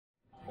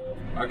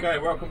Okay,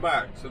 welcome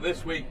back. So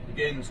this week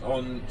begins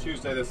on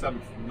Tuesday the 7th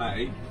of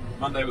May.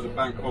 Monday was a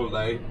bank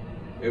holiday.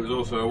 It was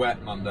also a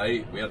wet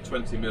Monday. We had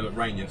 20 mil of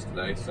rain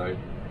yesterday, so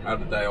I had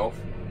the day off.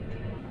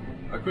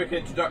 A quick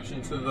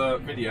introduction to the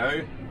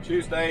video.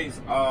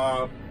 Tuesdays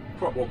are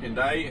crop walking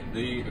day.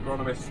 The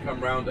agronomists come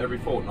round every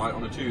fortnight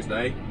on a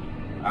Tuesday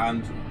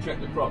and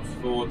check the crops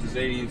for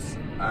disease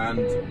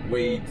and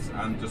weeds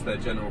and just their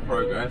general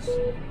progress.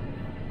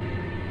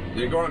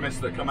 The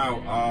agronomists that come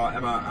out are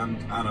Emma and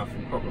Anna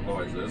from Crop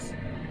Advisors,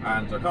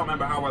 and I can't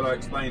remember how well I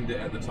explained it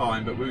at the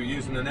time, but we were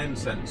using an end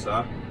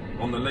sensor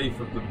on the leaf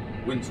of the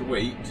winter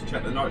wheat to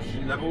check the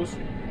nitrogen levels,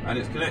 and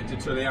it's connected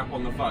to the app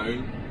on the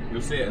phone.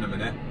 You'll see it in a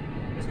minute.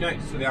 It's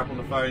connected to the app on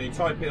the phone. You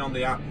type in on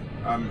the app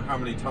how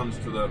many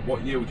tonnes to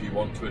what yield you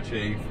want to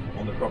achieve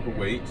on the crop of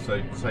wheat,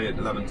 so say at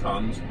 11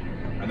 tonnes,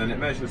 and then it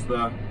measures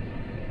the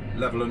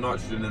level of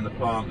nitrogen in the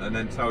plant and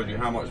then tells you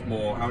how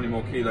many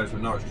more kilos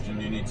of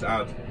nitrogen you need to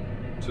add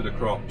to the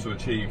crop to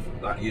achieve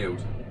that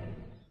yield.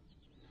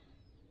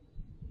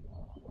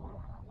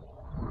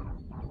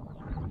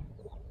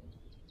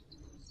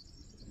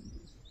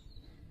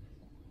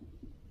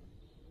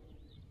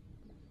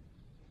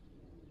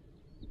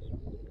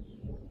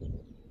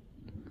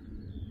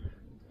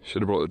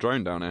 Should have brought the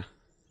drone down here.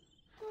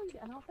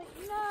 And I think,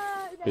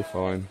 no, be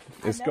fine.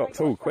 It's got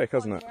tall quick,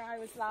 hasn't it? I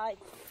was like,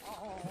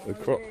 oh, the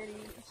crop, I really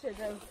should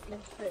have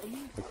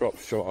listened. The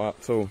crop's shot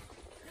up tall.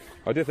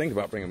 I did think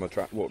about bringing my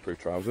waterproof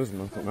trousers,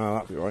 and I thought, no,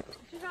 that'd be right.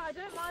 You know, I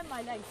don't mind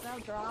my legs, they'll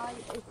dry.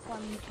 It's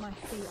when my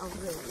feet are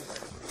really.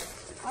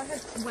 I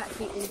had wet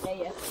feet all day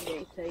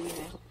yesterday, so you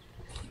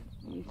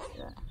know, used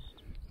to it.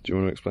 Do you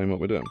want to explain what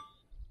we're doing?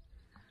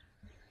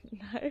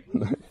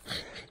 No.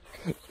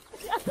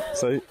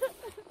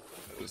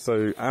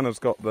 So Anna's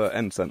got the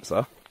end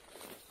sensor,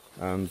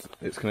 and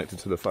it's connected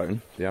to the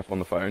phone, the app on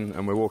the phone,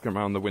 and we're walking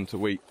around the winter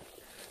wheat,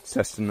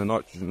 testing the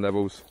nitrogen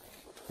levels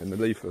in the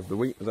leaf of the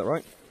wheat. Is that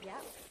right?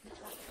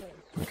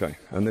 Okay,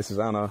 and this is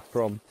Anna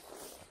from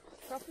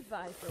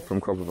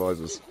Crop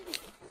Advisors.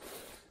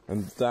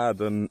 And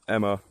Dad and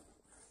Emma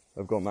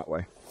have gone that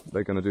way.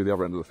 They're going to do the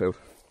other end of the field.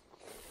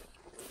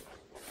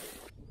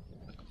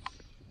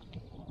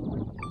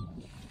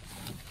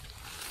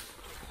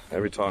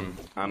 Every time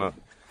Anna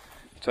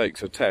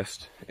takes a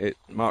test, it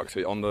marks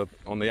it on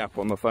the app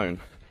on the phone.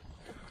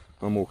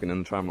 I'm walking in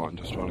the tram line,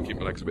 just trying to keep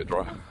my legs a bit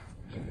dry.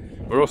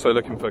 We're also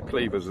looking for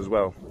cleavers as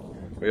well.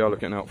 We are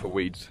looking out for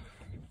weeds.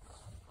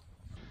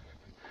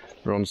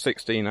 We're on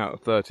 16 out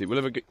of 30.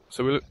 Will it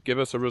give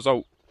us a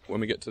result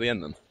when we get to the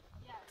end then?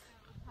 Yeah, so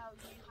it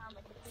will tell you how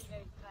many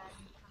kilos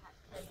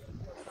then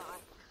and by.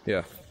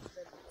 Yeah.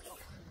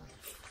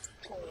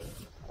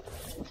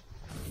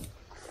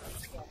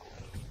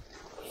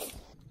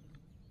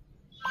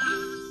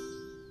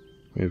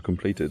 We have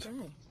completed. Okay.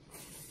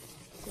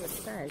 See what it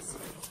says.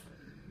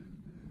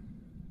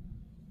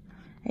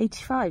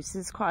 85, so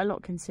it's quite a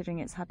lot considering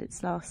it's had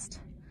its last.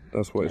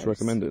 That's what it's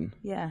recommending.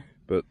 Yeah.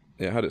 But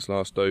it had its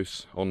last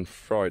dose on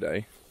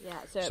Friday. Yeah,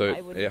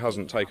 so it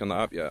hasn't taken that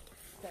up yet.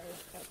 So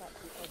that's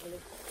actually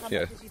probably.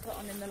 How much did you put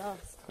on in the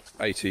last?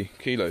 80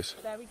 kilos.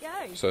 There we go.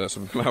 So that's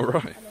about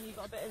right. And then you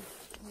got a bit of.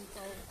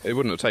 It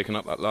wouldn't have taken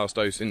up that last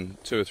dose in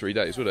 2 or 3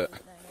 days, would it? No.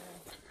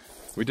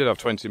 We did have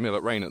 20 mil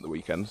at rain at the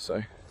weekend,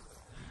 so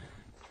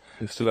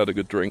it still had a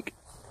good drink.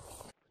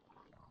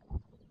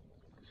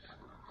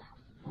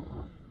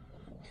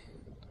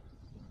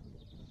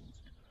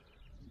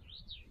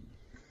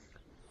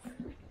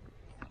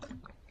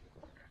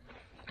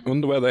 I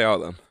wonder where they are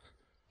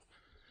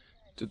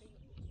then.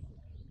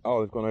 Oh,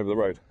 they've gone over the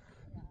road.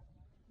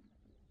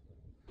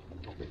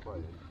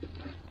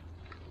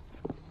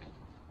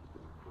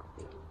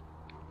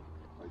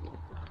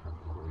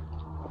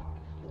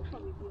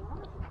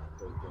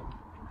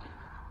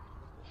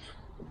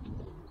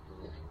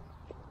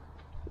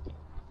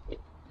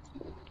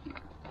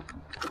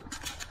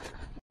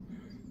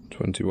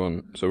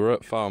 So we're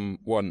at farm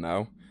 1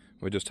 now.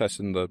 We're just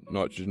testing the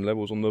nitrogen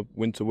levels on the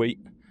winter wheat.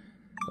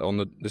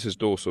 This is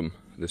Dorsum,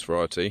 this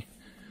variety.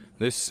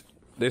 This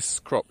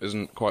crop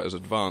isn't quite as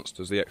advanced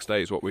as the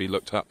XD is what we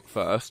looked at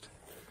first,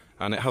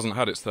 and it hasn't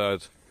had its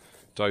 3rd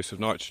dose of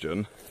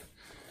nitrogen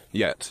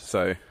yet.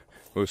 So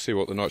we'll see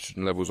what the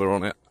nitrogen levels are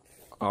on it,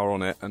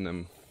 and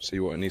then see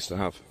what it needs to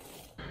have.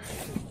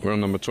 We're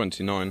on number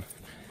 29.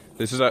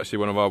 This is actually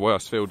one of our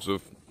worst fields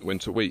of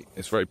winter wheat.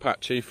 It's very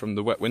patchy from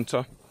the wet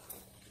winter,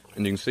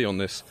 and you can see on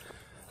this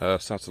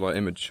satellite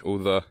image all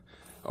the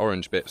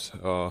orange bits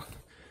are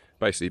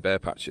basically bare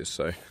patches,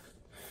 so,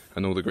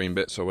 and all the green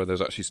bits are where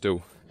there's actually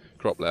still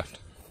crop left.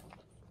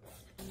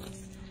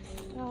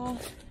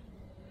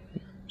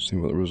 See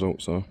what the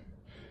results are.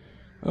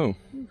 Oh,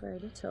 very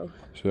little.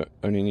 So it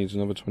only needs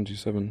another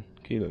 27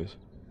 kilos.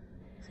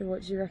 So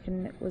what do you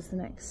reckon it was the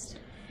next?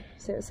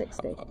 So it was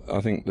 60?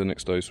 I think the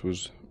next dose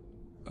was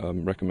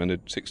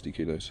recommended 60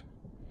 kilos.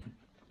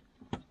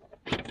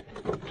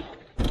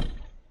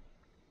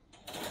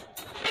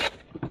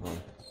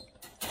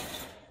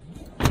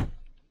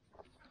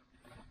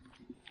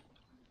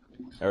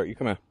 Eric, you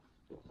come here.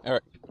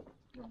 Eric.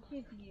 I'll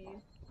give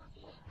you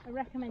a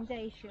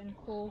recommendation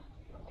for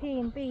pea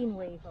and bean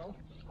weevil.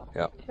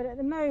 Yeah. But at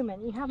the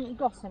moment, you haven't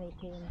got any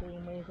pea and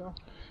bean weevil.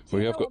 Do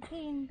you know what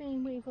pea and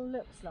bean weevil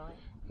looks like?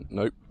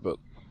 Nope, but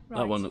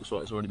that one looks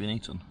like it's already been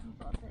eaten.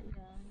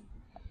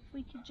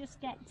 We could just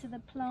get to the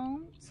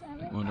plant,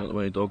 Eric. Wind out the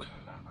way, dog.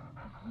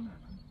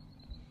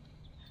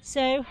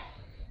 So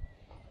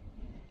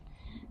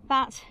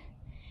that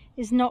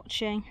is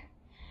notching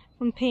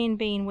from pea and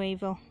bean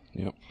weevil.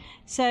 Yep.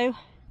 So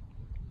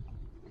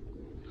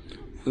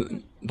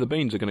the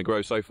beans are going to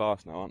grow so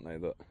fast now, aren't they,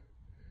 that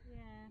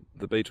yeah,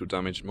 the beetle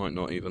damage might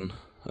not even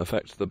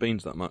affect the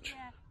beans that much.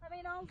 yeah. I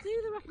mean, I'll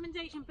do the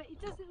recommendation, but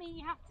it doesn't mean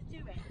you have to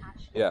do it,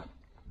 actually. Yeah,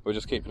 we're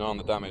just keeping an eye on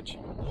the damage. It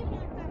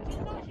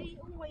actually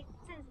always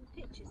sends some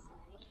pictures to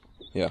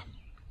me. Yeah.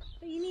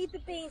 But you need the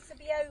beans to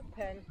be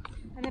open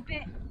and a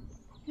bit.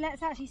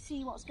 Let's actually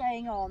see what's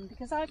going on,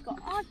 because I've got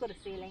a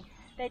feeling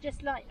they're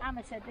just like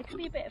Amma said. There could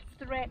be a bit of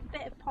threat,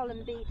 bit of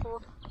pollen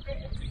beetle,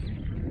 bit of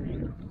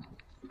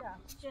stuff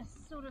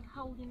just sort of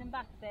holding them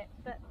back a bit.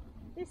 But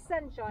this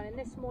sunshine and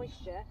this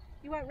moisture,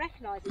 you won't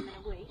recognise them in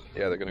a week.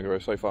 Yeah, they're going to grow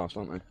so fast,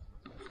 aren't they?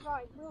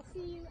 Right, we'll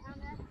see you,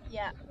 Anna.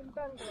 Yeah. In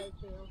Bungalow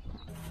Field.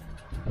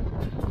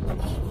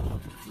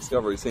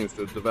 Discovery seems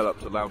to have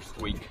developed a loud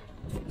squeak.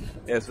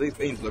 Yeah, so these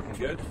beans are looking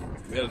good.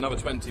 We had another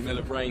 20 mil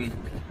of rain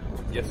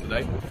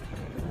yesterday.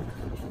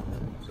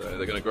 So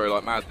they're going to grow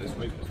like mad this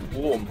week. It's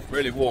warm,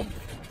 really warm.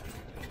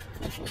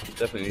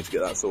 Definitely need to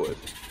get that sorted.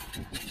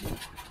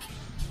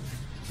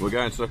 We're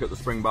going to look at the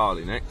spring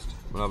barley next.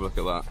 We'll have a look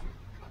at that.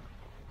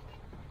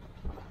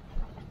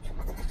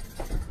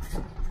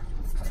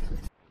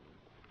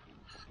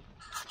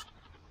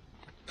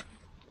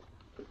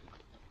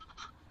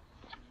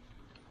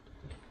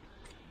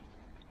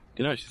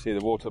 You can actually see the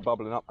water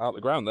bubbling up out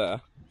the ground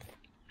there.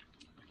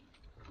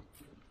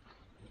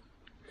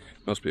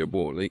 Must be a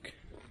water leak.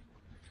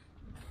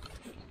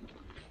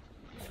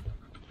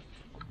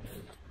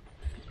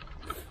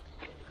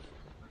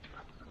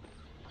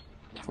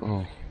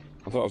 Oh,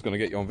 I thought I was going to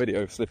get you on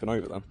video slipping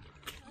over then.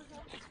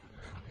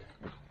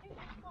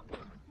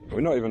 We're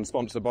not even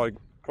sponsored by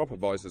Crop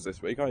Advisors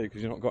this week, are you?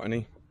 Because you've not got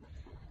any.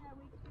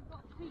 We've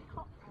got 3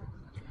 cockerels.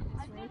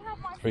 I did have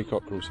my 3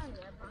 cockerels.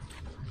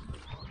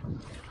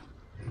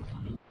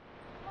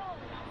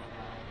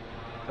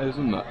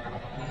 Isn't that?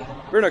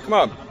 Bruno, come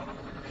on.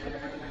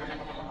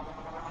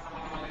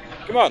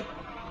 Come on.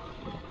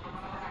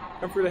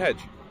 Come through the hedge.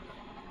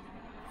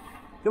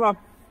 Come on.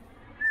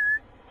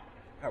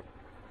 Ow.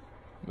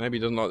 Maybe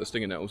he doesn't like the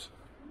stinging nettles.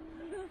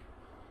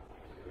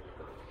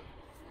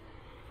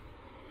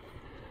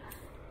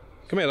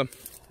 Come here then.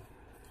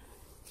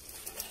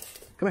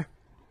 Come here.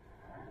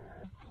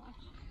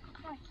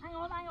 Right,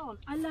 hang on.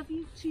 I love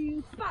you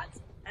too, but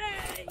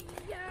hey,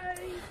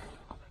 yay!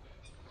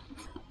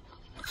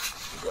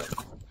 Right.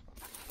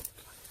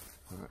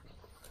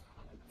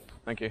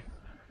 Thank you.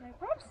 No,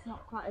 Rob's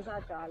not quite as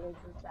agile as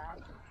his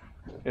dad.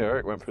 Yeah,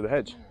 Eric went through the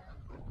hedge.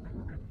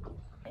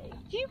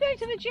 Do you go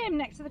to the gym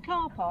next to the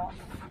car park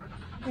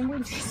in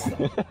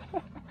winter?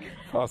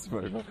 Pass him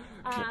over.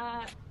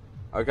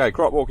 Okay,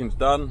 crop walking's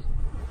done.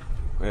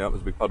 Yeah, that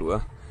was a big puddle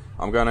there.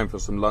 I'm going home for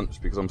some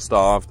lunch because I'm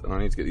starved and I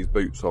need to get these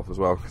boots off as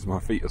well because my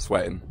feet are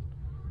sweating.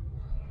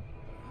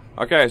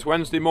 Okay, it's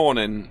Wednesday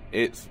morning.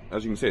 It's,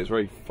 as you can see, it's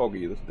very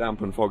foggy, it's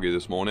damp and foggy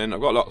this morning.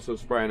 I've got lots of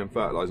spraying and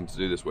fertilising to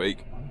do this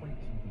week.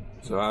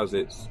 So as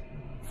it's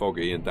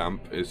foggy and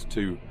damp, it's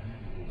too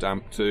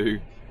damp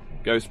to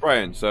go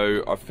spraying.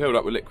 So I've filled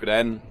up with liquid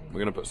N. We're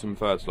going to put some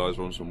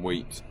fertiliser on some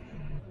wheat.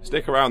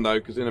 Stick around though,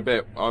 because in a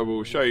bit I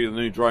will show you the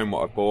new drone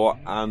what I've bought,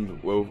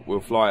 and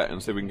we'll fly it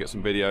and see if we can get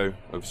some video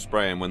of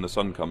spraying when the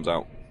sun comes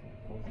out.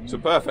 It's a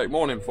perfect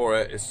morning for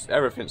it.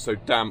 Everything's so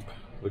damp.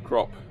 The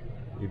crop,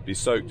 you'd be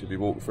soaked if you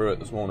walked through it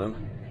this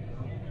morning.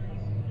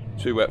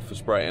 Too wet for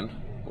spraying,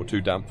 or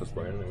too damp for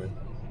spraying anyway.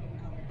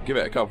 Give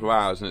it a couple of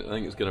hours and I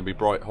think it's going to be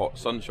bright hot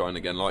sunshine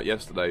again like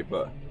yesterday,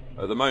 but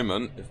at the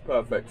moment it's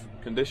perfect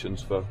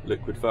conditions for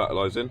liquid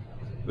fertilising.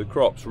 The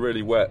crop's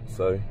really wet,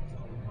 so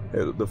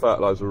the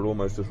fertiliser will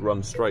almost just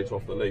run straight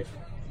off the leaf.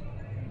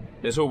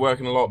 It's all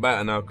working a lot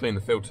better now. I've cleaned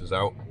the filters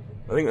out.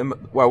 I think,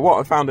 well, what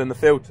I found in the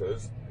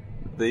filters,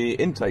 the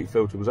intake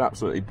filter was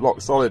absolutely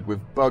block solid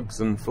with bugs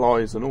and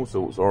flies and all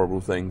sorts of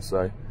horrible things.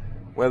 So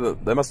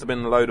there must have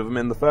been a load of them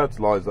in the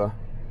fertiliser,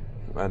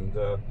 and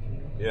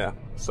yeah,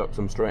 sucked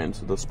them straight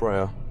into the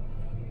sprayer.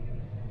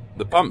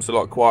 The pump's a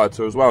lot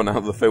quieter as well now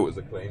that the filters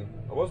are clean.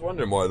 I was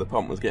wondering why the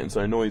pump was getting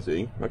so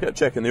noisy. I kept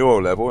checking the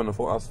oil level and I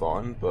thought that's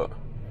fine, but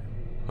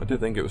I did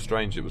think it was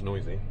strange it was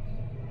noisy.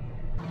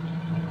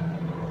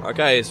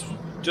 Okay, it's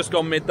just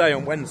gone midday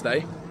on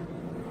Wednesday.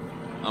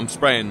 I'm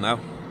spraying now.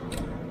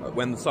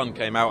 When the sun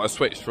came out I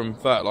switched from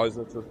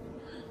fertiliser to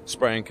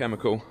spraying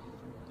chemical.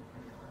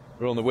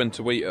 We're on the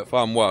winter wheat at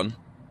Farm 1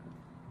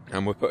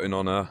 and we're putting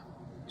on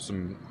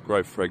some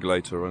growth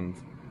regulator and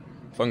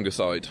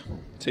fungicide.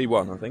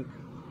 T1 I think.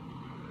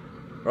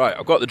 Right,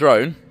 I've got the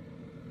drone.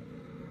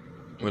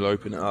 We'll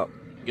open it up,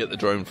 get the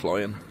drone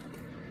flying.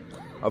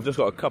 I've just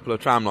got a couple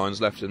of tram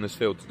lines left in this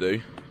field to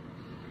do,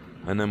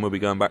 and then we'll be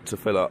going back to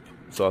fill up.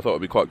 So I thought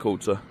it'd be quite cool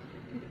to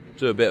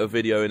do a bit of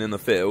videoing in the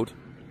field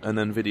and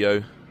then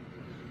video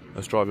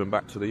us driving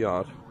back to the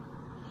yard.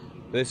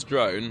 This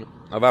drone,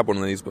 I've had one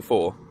of these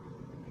before,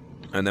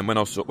 and then when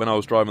I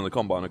was driving the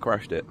combine, I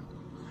crashed it,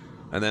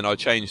 and then I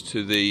changed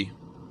to the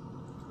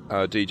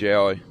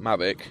DJI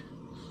Mavic,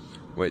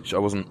 which I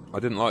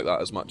didn't like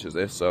that as much as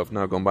this, so I've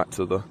now gone back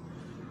to the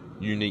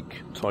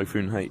unique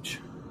Typhoon H.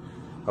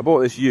 I bought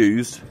this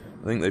used.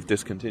 I think they've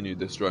discontinued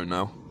this drone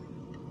now.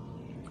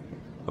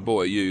 I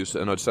bought it used,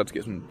 and I just had to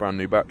get some brand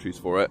new batteries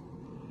for it.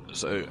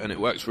 And it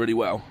works really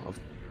well.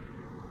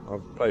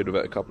 I've played with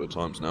it a couple of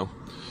times now.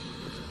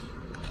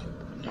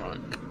 Alright,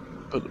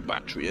 put the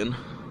battery in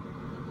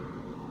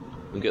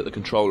and get the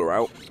controller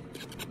out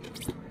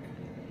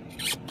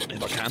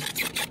if I can.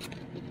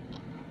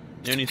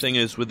 The only thing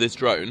is with this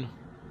drone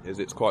is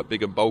it's quite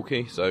big and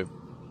bulky, so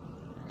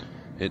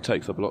it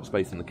takes up a lot of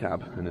space in the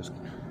cab, and it's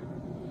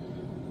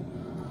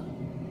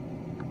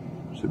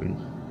so we can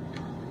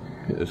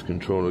get this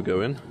controller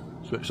going.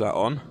 Switch that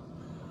on.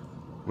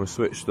 We'll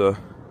switch the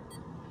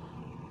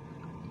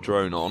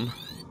drone on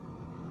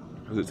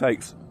because it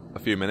takes a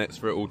few minutes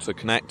for it all to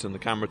connect and the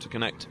camera to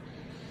connect.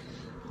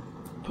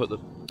 Put the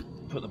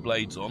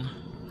blades on.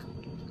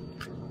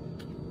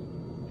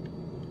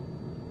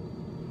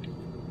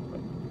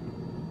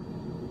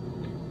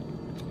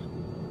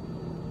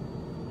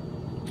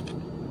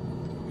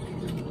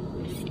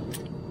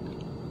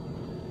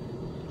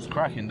 It's a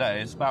cracking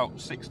day. It's about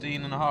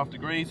 16.5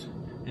 degrees.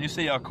 And you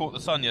see I caught the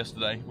sun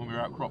yesterday when we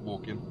were out crop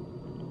walking.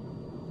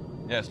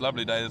 Yeah, it's a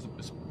lovely day.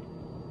 There's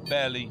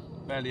barely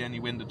any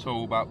wind at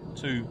all, about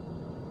 2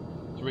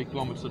 or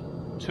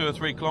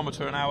 3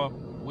 kilometre an hour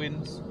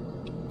winds.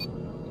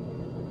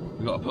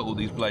 We've got to put all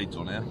these blades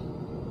on here.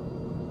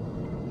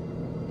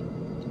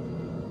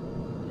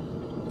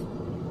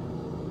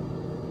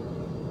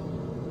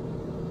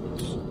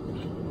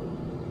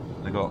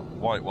 They've got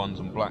white ones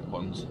and black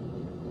ones.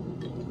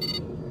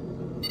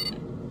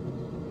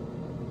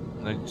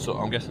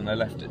 I'm guessing they're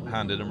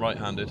left-handed and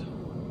right-handed.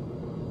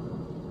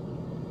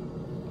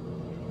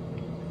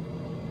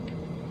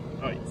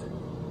 Right,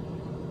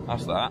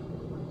 that's that.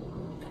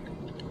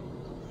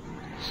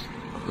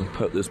 I'll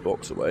put this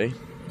box away,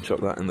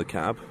 chuck that in the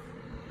cab.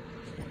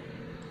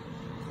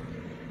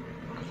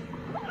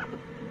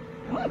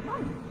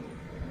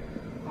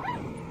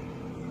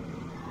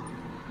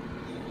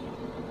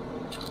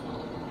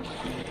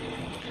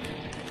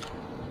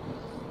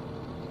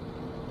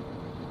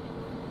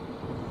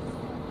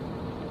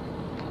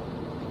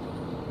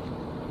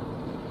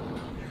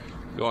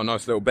 Got a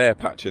nice little bare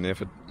patch in here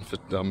for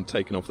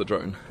taking off the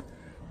drone.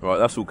 Right,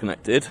 that's all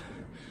connected.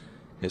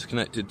 It's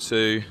connected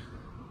to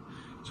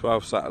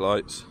 12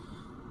 satellites.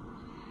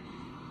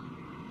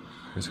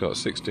 It's got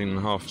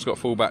 16.5, it's got a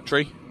full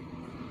battery.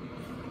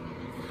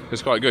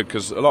 It's quite good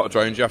because a lot of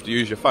drones you have to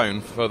use your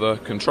phone for the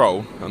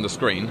control and the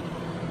screen.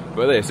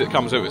 But this, it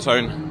comes with its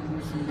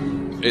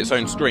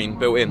own screen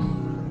built in.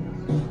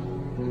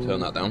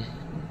 Turn that down.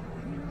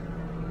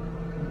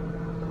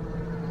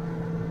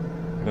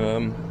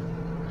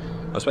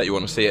 I expect you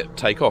want to see it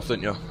take off,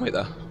 don't you? Wait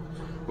there.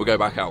 We'll go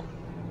back out.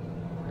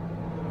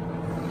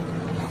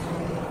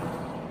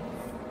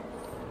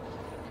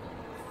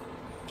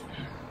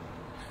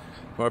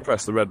 If I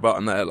press the red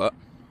button there, look.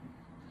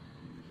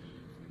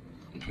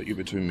 Put you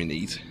between my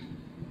knees.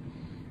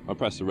 If I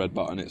press the red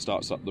button, it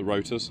starts up the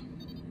rotors.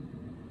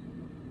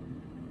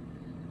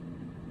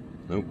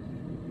 Nope.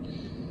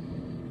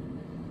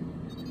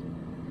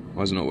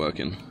 Why is it not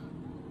working?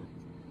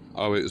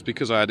 Oh, it was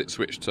because I had it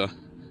switched to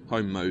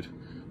home mode.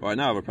 Right,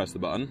 now if I press the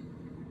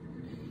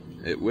button,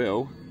 it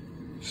will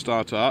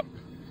start up.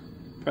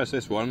 Press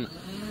this one.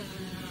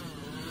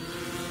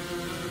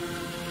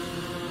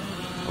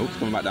 Oh, it's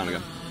coming back down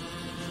again.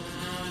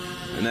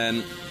 And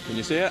then, can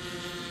you see it?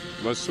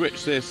 If I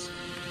switch this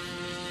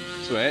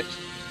switch,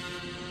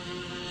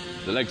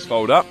 the legs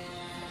fold up.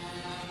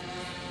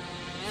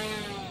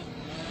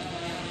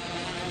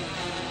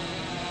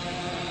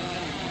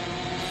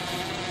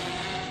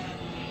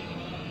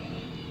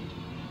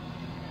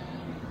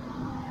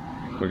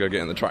 We'll go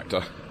get in the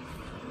tractor.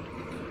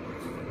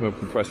 We'll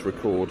press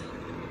record.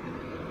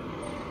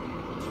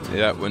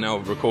 Yeah, we're now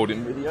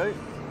recording video.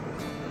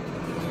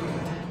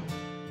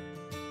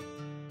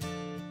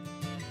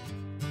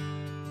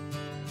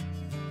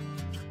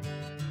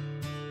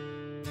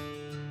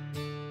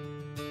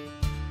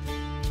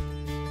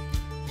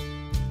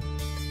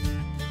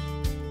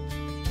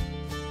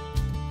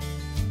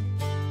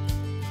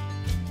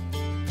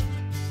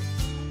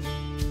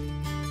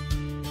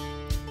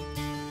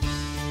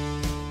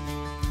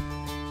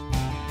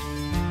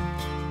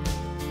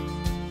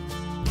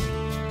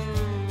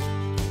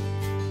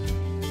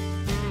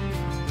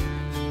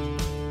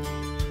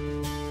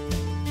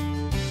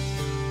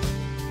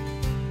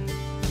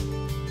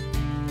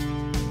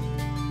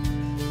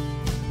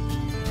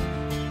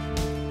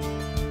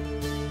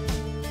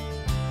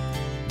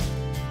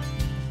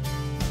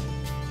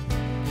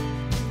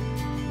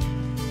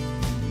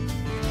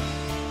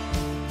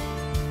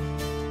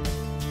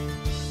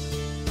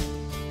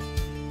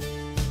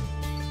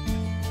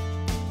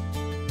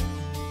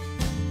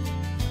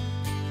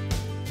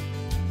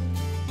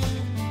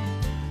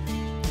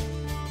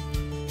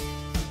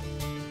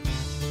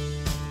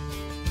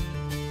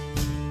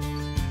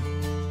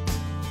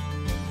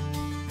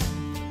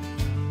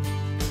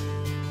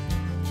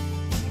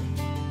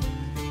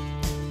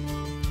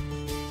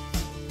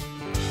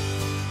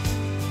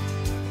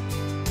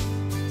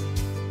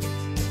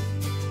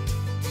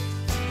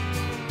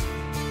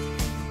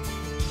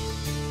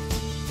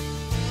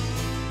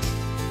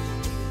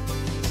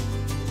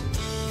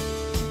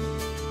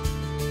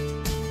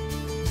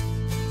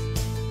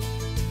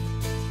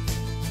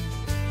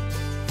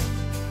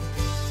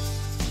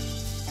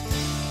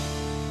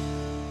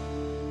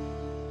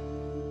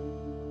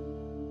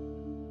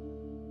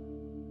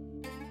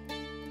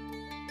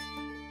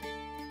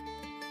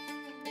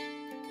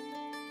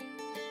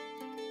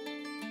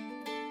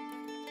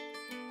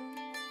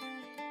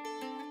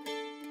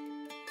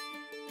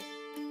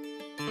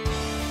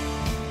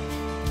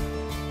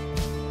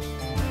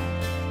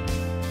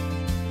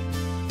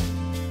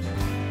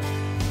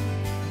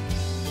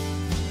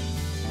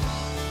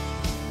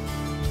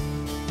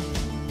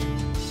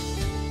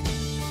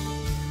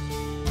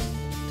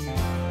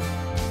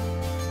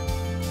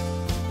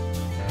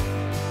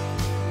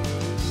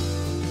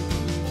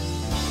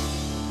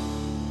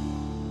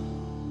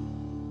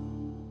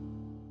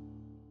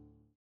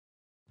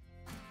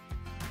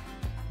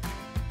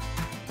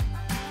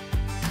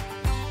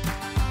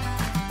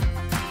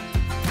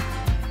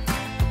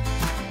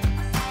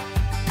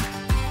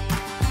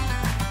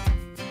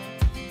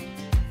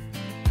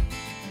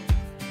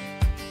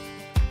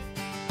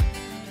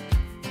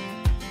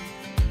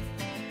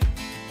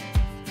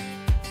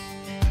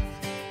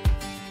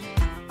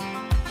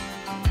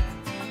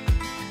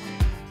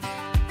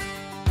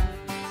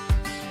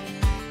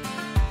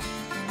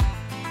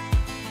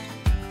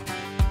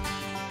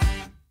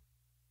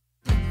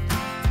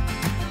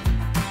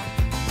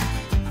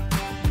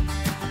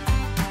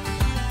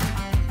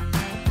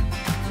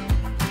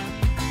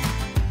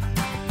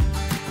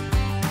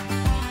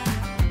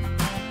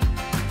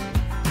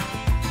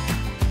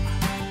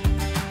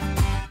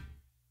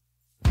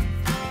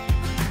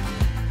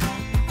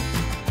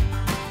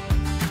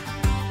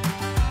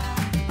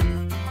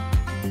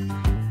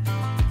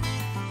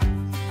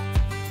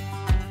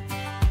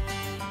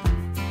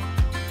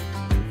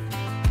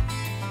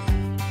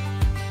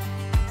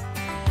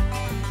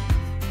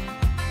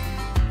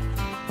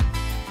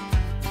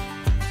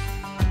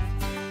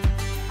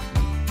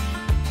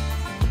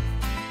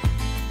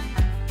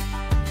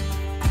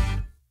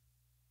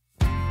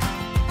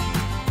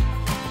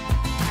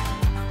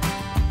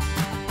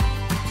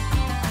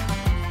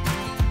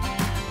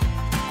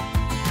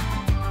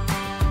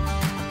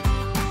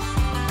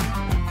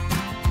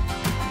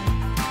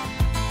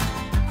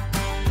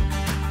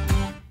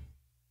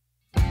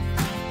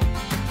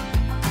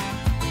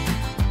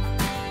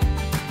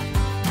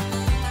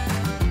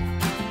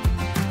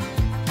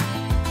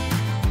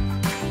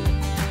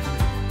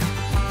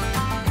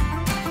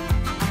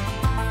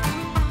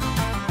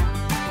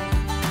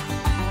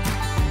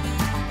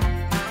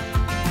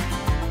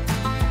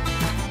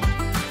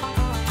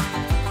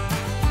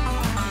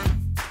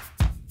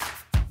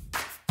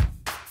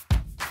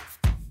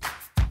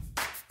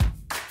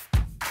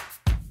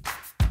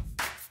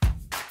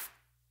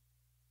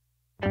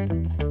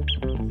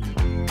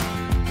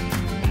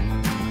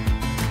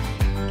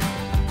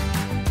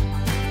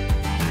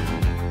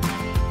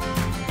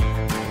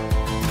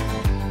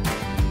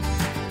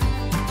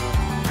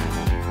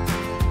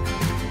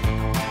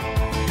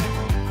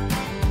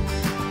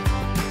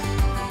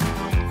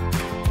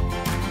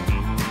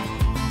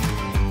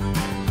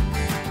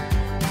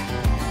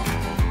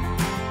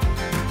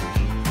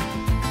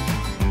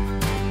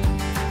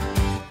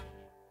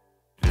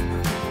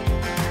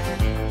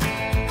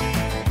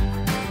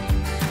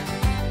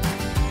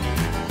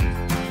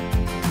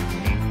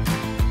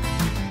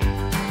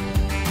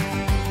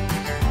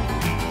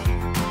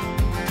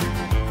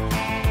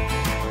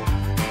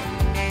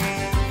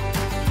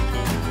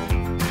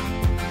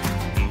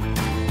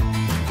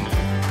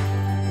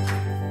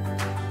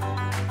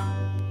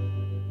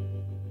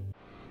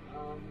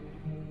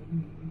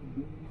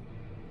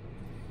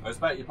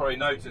 expect you probably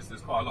noticed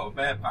there's quite a lot of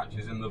bare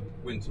patches in the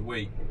winter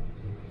wheat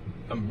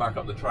coming back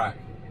up the track.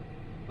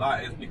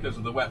 That is because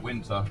of the wet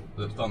winter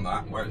that's done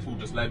that, where it's all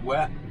just lead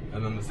wet,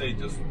 and then the seed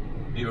just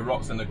either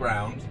rots in the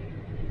ground,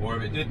 or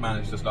if it did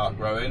manage to start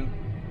growing,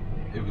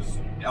 it was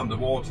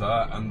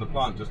underwater and the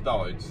plant just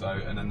died. So,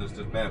 and then there's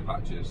just bare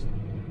patches.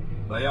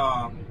 They're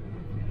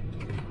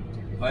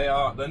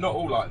not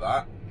all like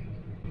that.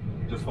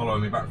 Just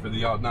following me back through the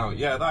yard now.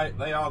 Yeah,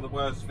 they are the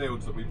worst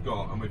fields that we've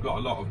got, and we've got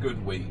a lot of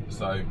good wheat,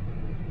 so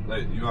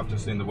you have to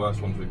have seen the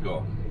worst ones we've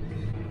got.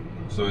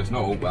 So it's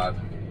not all bad.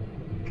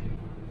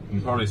 You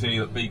can probably see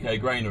that BK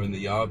grain are in the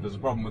yard. There's a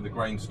problem with the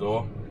grain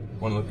store.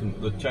 One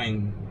of the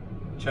chain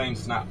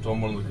snapped on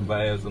one of the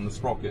conveyors, and the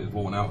sprocket is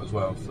worn out as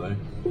well, so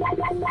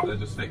they're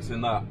just fixing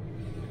that.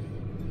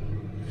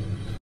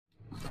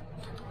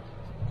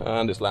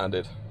 And it's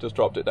landed. Just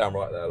dropped it down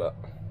right there, look.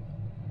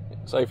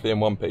 Safely in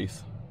one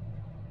piece.